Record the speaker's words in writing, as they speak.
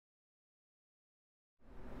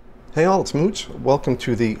Hey all, it's Mooch. Welcome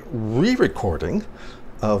to the re-recording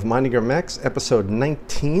of Minding Your Mechs episode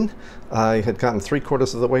 19. I had gotten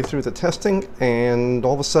 3/4 of the way through the testing and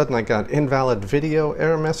all of a sudden I got invalid video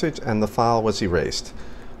error message and the file was erased.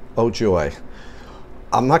 Oh joy.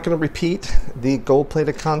 I'm not going to repeat the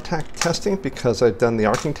gold-plated contact testing because I've done the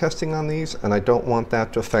arcing testing on these and I don't want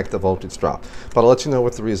that to affect the voltage drop. But I'll let you know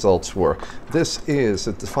what the results were. This is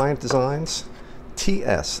a Defiant Designs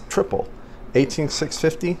TS triple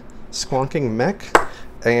 18650 squonking mech,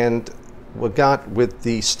 and we got with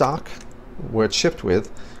the stock where it's shipped with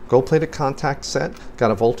gold-plated contact set, got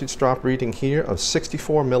a voltage drop reading here of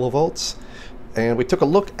 64 millivolts, and we took a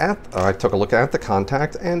look at I took a look at the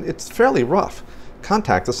contact and it's fairly rough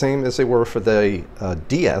contact, the same as they were for the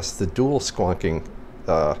DS, the dual squonking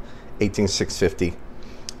 18650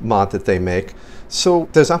 mod that they make. So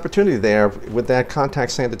there's opportunity there with that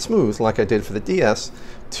contact sanded smooth, like I did for the DS,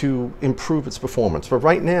 to improve its performance. But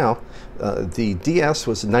right now, the DS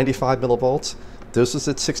was 95 millivolts. This is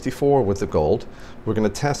at 64 with the gold. We're going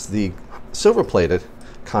to test the silver-plated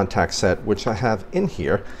contact set, which I have in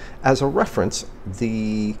here. As a reference,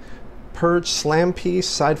 the Purge Slam Piece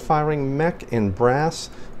side-firing mech in brass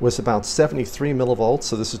was about 73 millivolts,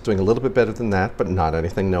 so this is doing a little bit better than that, but not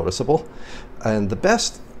anything noticeable. And the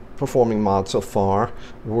best performing mods so far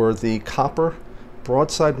were the copper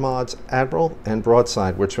broadside mods Admiral and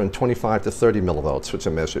broadside, which are in 25 to 30 millivolts, which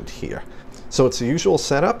are measured here. So it's the usual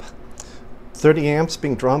setup. 30 amps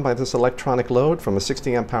being drawn by this electronic load from a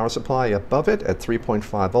 60 amp power supply above it at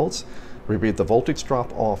 3.5 volts. We read the voltage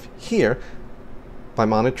drop off here by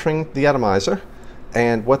monitoring the atomizer,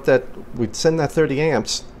 and we'd send that 30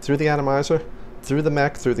 amps through the atomizer, through the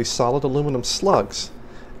mech, through these solid aluminum slugs,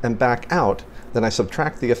 and back out. Then I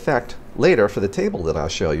subtract the effect later for the table that I'll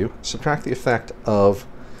show you, subtract the effect of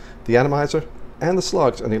the atomizer and the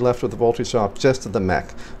slugs, and you're left with the voltage drop just of the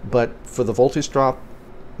mech. But for the voltage drop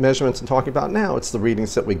measurements I'm talking about now, it's the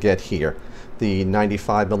readings that we get here. The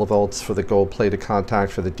 95 millivolts for the gold-plated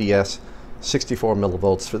contact for the DS, 64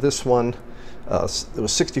 millivolts for this one. It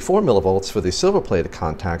was 64 millivolts for the silver-plated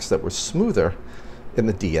contacts that were smoother in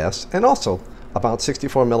the DS, and also about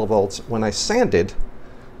 64 millivolts when I sanded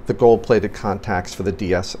the gold-plated contacts for the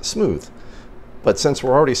DS smooth. But since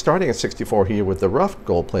we're already starting at 64 here with the rough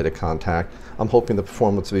gold-plated contact, I'm hoping the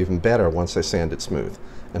performance will be even better once I sand it smooth.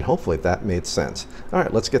 And hopefully that made sense. All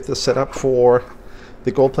right, let's get this set up for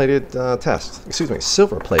the gold-plated test. Excuse me,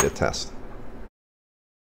 silver-plated test.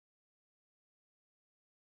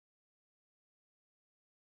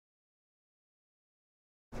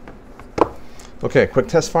 Okay, quick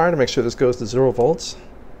test fire to make sure this goes to 0 volts.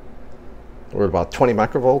 We're at about 20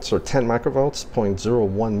 microvolts or 10 microvolts,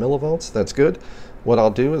 0.01 millivolts. That's good. What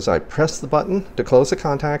I'll do is I press the button to close the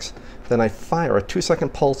contacts, then I fire a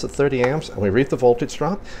 2-second pulse at 30 amps, and we read the voltage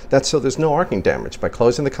drop. That's so there's no arcing damage. By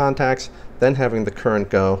closing the contacts, then having the current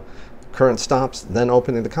go, current stops, then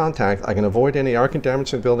opening the contact, I can avoid any arcing damage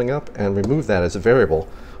from building up and remove that as a variable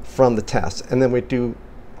from the test. And then we do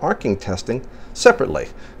arcing testing separately,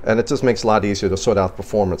 and it just makes it a lot easier to sort out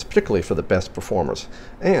performance, particularly for the best performers.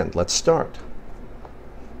 And let's start.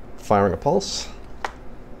 Firing a pulse.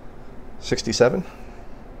 67.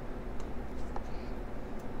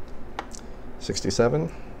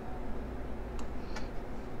 67.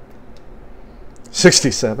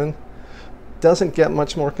 67. Doesn't get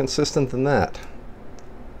much more consistent than that.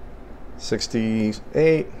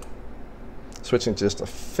 68. Switching just a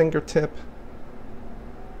fingertip.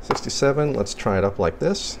 67, let's try it up like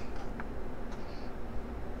this.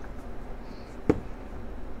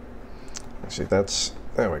 Actually,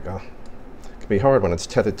 there we go. It can be hard when it's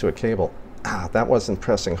tethered to a cable. That wasn't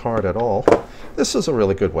pressing hard at all. This is a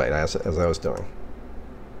really good way, as I was doing.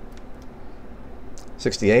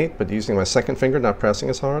 68, but using my second finger, not pressing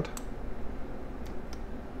as hard.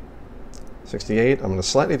 68, I'm in a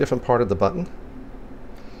slightly different part of the button.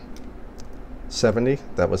 70,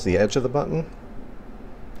 that was the edge of the button.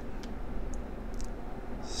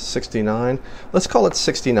 69. Let's call it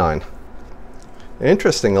 69.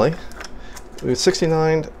 Interestingly, with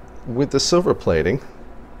 69 with the silver plating,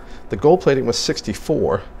 the gold plating was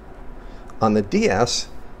 64. On the DS,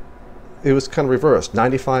 it was kind of reversed.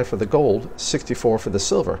 95 for the gold, 64 for the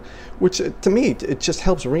silver, which to me, it just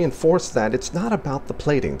helps reinforce that it's not about the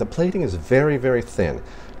plating. The plating is very, very thin.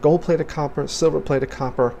 Gold-plated copper, silver-plated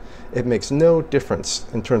copper, it makes no difference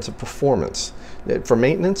in terms of performance. For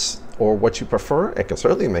maintenance or what you prefer, it can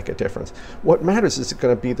certainly make a difference. What matters is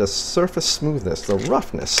going to be the surface smoothness, the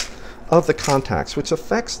roughness of the contacts, which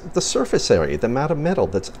affects the surface area, the amount of metal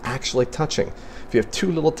that's actually touching. If you have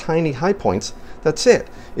two little tiny high points, that's it.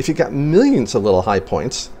 If you got millions of little high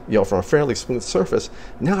points, from a fairly smooth surface,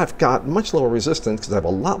 now I've got much lower resistance because I have a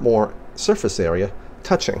lot more surface area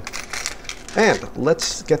touching. And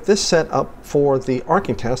let's get this set up for the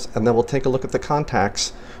arcing test, and then we'll take a look at the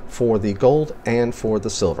contacts for the gold and for the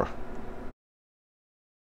silver.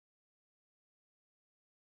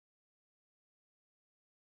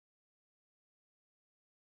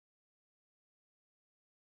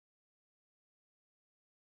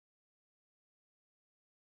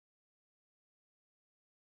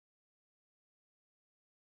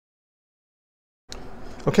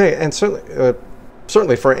 Okay, and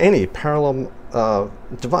certainly for any parallel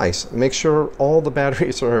device, make sure all the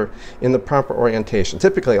batteries are in the proper orientation,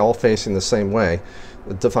 typically all facing the same way.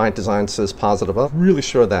 Defiant Designs says positive. I'm really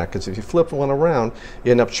sure of that, because if you flip one around,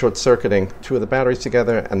 you end up short-circuiting two of the batteries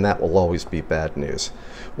together, and that will always be bad news.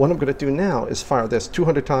 What I'm going to do now is fire this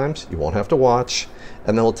 200 times. You won't have to watch,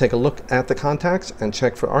 and then we'll take a look at the contacts and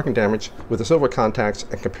check for arcing damage with the silver contacts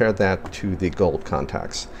and compare that to the gold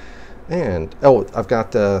contacts. And, oh, I've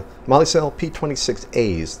got Molicel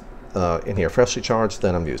P26As in here, freshly charged,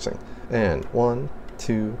 that I'm using. And 1,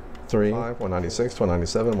 2, 3, 5, 196,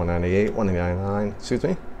 197, 198, 199, excuse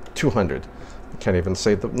me, 200. I can't even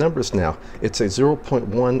say the numbers now. It's a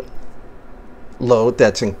 0.1 load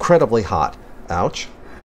that's incredibly hot. Ouch.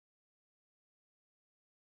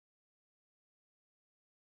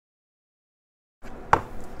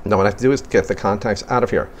 Now what I have to do is get the contacts out of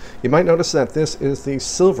here. You might notice that this is the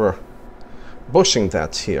silver bushing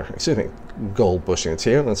that's here. Excuse me, gold bushing that's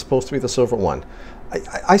here, and it's supposed to be the silver one.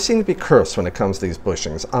 I seem to be cursed when it comes to these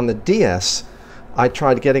bushings. On the DS, I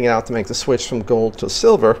tried getting it out to make the switch from gold to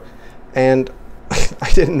silver, and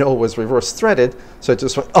I didn't know it was reverse threaded, so I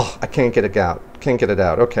just went, oh, I can't get it out. Can't get it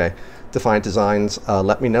out. Okay. Defiant Designs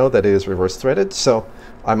let me know that it is reverse threaded, so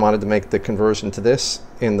I wanted to make the conversion to this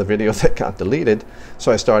in the video that got deleted.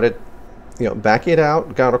 So I started, backing it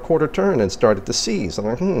out, got a quarter turn, and started to seize. I'm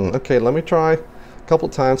like, okay, let me try a couple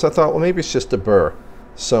times. I thought, well, maybe it's just a burr.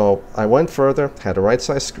 So I went further, had a right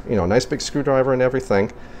size, nice big screwdriver and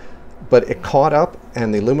everything, but it caught up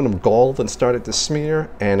and the aluminum galled and started to smear,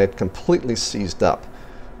 and it completely seized up.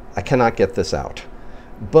 I cannot get this out.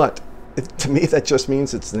 But to me, that just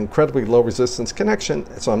means it's an incredibly low resistance connection,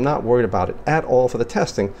 so I'm not worried about it at all for the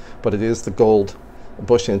testing, but it is the gold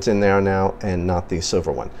bushing that's in there now and not the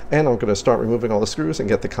silver one. And I'm going to start removing all the screws and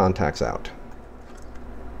get the contacts out.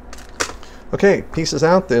 Okay, pieces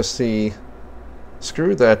out. There's the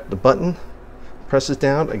screw that the button presses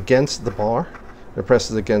down against the bar. It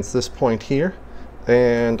presses against this point here.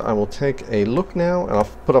 And I will take a look now, and I'll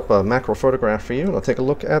put up a macro photograph for you, and I'll take a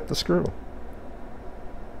look at the screw.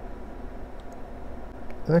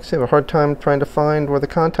 I actually have a hard time trying to find where the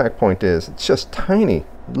contact point is. It's just tiny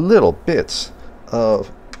little bits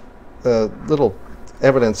of little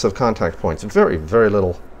evidence of contact points. Very, very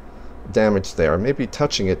little damage there. Maybe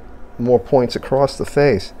touching it more points across the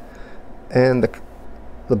face. And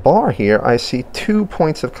the bar here, I see 2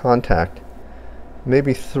 points of contact,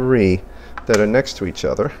 maybe 3, that are next to each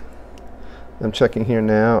other. I'm checking here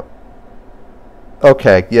now.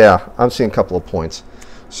 Okay, yeah, I'm seeing a couple of points.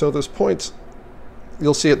 So there's points,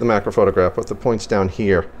 you'll see it in the macro photograph, with the points down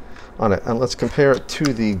here on it. And let's compare it to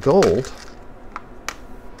the gold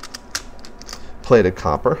plated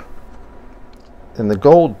copper. And the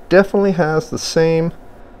gold definitely has the same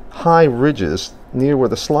high ridges near where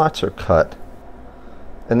the slots are cut,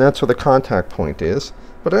 and that's where the contact point is.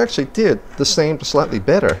 But it actually did the same to slightly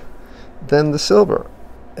better than the silver.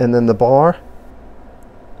 And then the bar,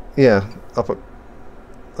 yeah, up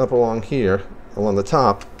along here, along the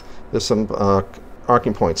top, there's some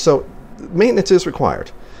arcing points. So maintenance is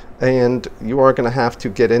required, and you are going to have to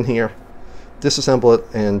get in here, disassemble it,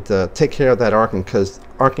 and take care of that arcing, because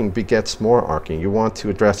arcing begets more arcing. You want to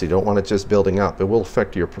address it. You don't want it just building up. It will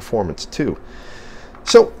affect your performance too.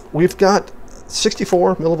 So we've got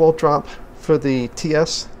 64 millivolt drop for the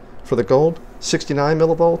TS, for the gold, 69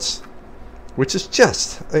 millivolts, which is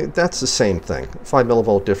just, that's the same thing. 5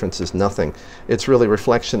 millivolt difference is nothing. It's really a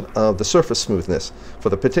reflection of the surface smoothness for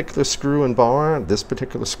the particular screw and bar, this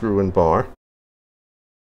particular screw and bar.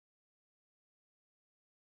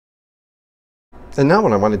 And now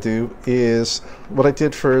what I want to do is what I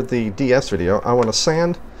did for the DS video. I want to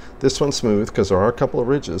sand this one smooth, because there are a couple of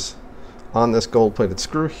ridges on this gold plated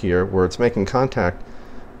screw here where it's making contact.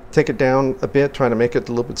 Take it down a bit, try to make it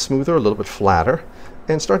a little bit smoother, a little bit flatter,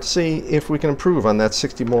 and start to see if we can improve on that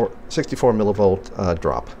 64 millivolt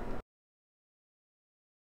drop.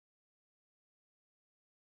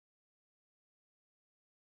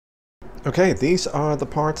 Okay, these are the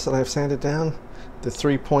parts that I've sanded down. The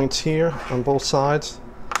 3 points here on both sides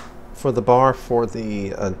for the bar for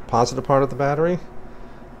the positive part of the battery.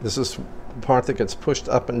 This is the part that gets pushed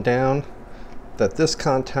up and down, that this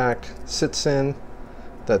contact sits in,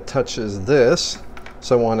 that touches this.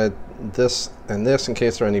 So I wanted this and this in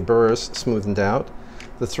case there are any burrs smoothened out.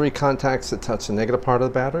 The 3 contacts that touch the negative part of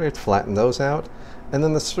the battery, flatten those out. And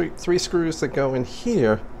then the three screws that go in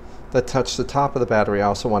here that touch the top of the battery, I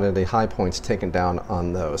also wanted the high points taken down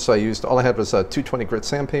on those. So all I had was a 220 grit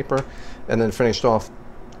sandpaper, and then finished off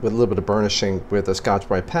with a little bit of burnishing with a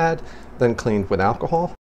Scotch-Brite pad, then cleaned with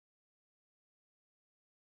alcohol.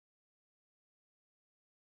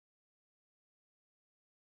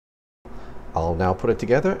 I'll now put it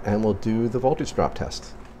together and we'll do the voltage drop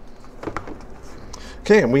test.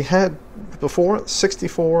 Okay, and we had before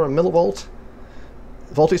 64 millivolt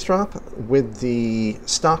voltage drop with the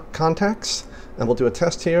stock contacts, and we'll do a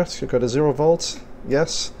test here. So go to 0 volts,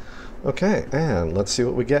 yes. Okay, and let's see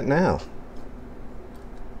what we get now.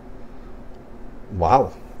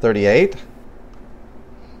 Wow, 38,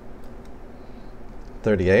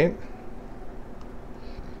 38,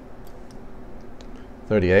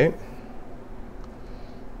 38,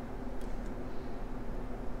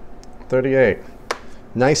 38.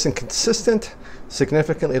 Nice and consistent,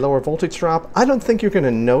 significantly lower voltage drop. I don't think you're going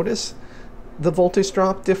to notice the voltage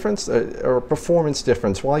drop difference or performance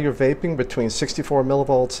difference while you're vaping between 64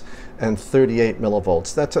 millivolts and 38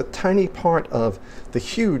 millivolts. That's a tiny part of the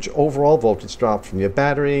huge overall voltage drop from your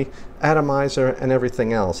battery, atomizer, and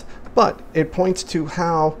everything else. But it points to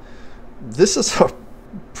how this is a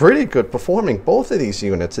pretty good performing, both of these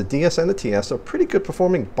units, the DS and the TS, are pretty good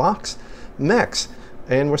performing box mechs.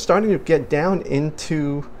 And we're starting to get down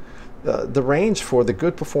into the range for the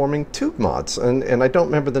good performing tube mods. And I don't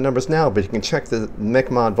remember the numbers now, but you can check the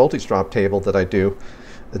mech mod voltage drop table that I do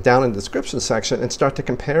down in the description section and start to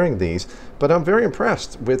comparing these. But I'm very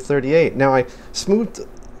impressed with 38. Now I smoothed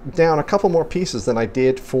down a couple more pieces than I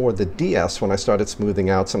did for the DS when I started smoothing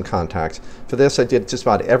out some contacts. For this I did just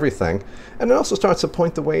about everything. And it also starts to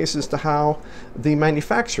point the ways as to how the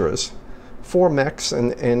manufacturers for mechs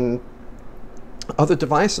and other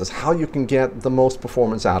devices, how you can get the most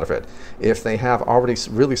performance out of it. If they have already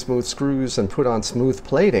really smooth screws and put on smooth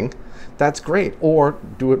plating, that's great. Or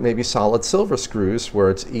do it maybe solid silver screws where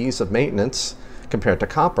it's ease of maintenance compared to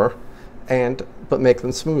copper, but make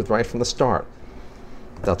them smooth right from the start.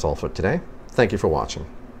 That's all for today. Thank you for watching.